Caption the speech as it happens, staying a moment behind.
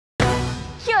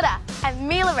Kia ora, I'm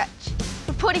Mila Rich,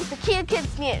 reporting for Kia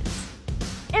Kids News.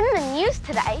 In the news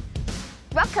today,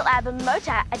 Rocket Lab and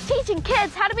Motat are teaching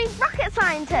kids how to be rocket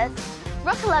scientists.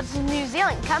 Rocket Lab's a New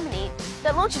Zealand company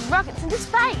that launches rockets into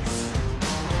space.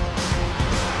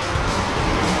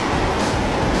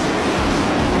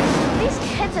 These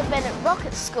kids have been at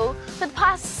rocket school for the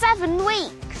past 7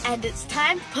 weeks. And it's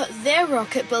time to put their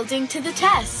rocket building to the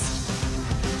test.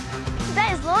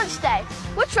 Today is launch day.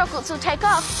 Which rockets will take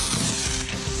off?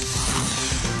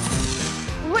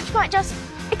 Which might just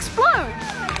explode?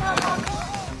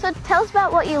 So tell us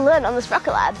about what you learned on this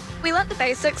Rocket Lab. We learnt the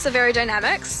basics of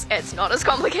aerodynamics. It's not as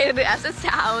complicated as it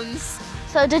sounds.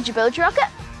 So did you build your rocket?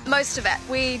 Most of it.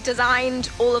 We designed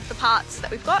all of the parts that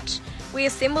we've got. We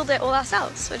assembled it all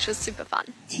ourselves, which was super fun.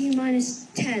 T-minus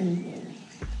 10,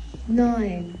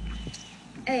 9,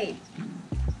 8,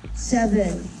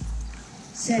 7,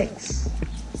 6,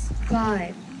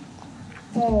 5,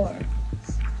 4,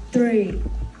 3,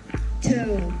 2,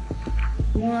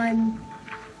 1,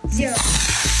 0.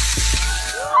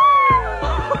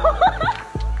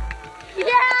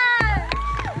 Yeah!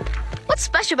 What's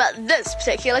special about this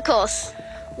particular course?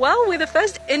 Well, we're the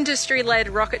first industry-led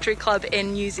rocketry club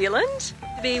in New Zealand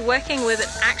to be working with an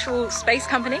actual space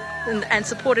company and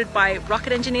supported by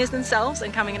rocket engineers themselves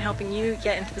and coming and helping you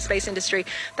get into the space industry.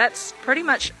 That's pretty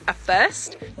much a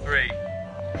first. 3,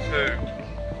 2,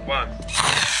 1.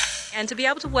 And to be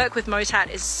able to work with Motat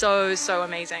is so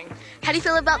amazing. How do you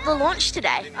feel about the launch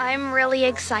today? I'm really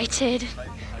excited.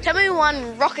 Tell me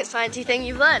one rocket sciencey thing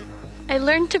you've learned. I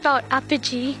learned about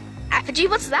apogee. Apogee,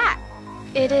 what's that?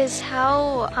 It is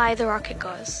how high the rocket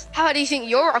goes. How high do you think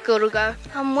your rocket will go?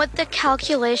 With the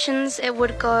calculations, it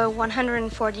would go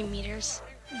 140 meters.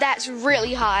 That's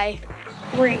really high.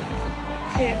 3, 2,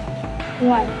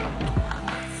 1.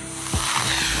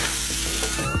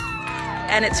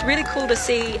 And it's really cool to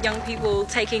see young people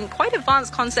taking quite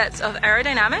advanced concepts of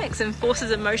aerodynamics and forces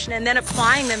of motion and then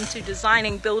applying them to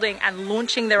designing, building and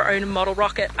launching their own model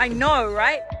rocket. I know,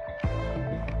 right?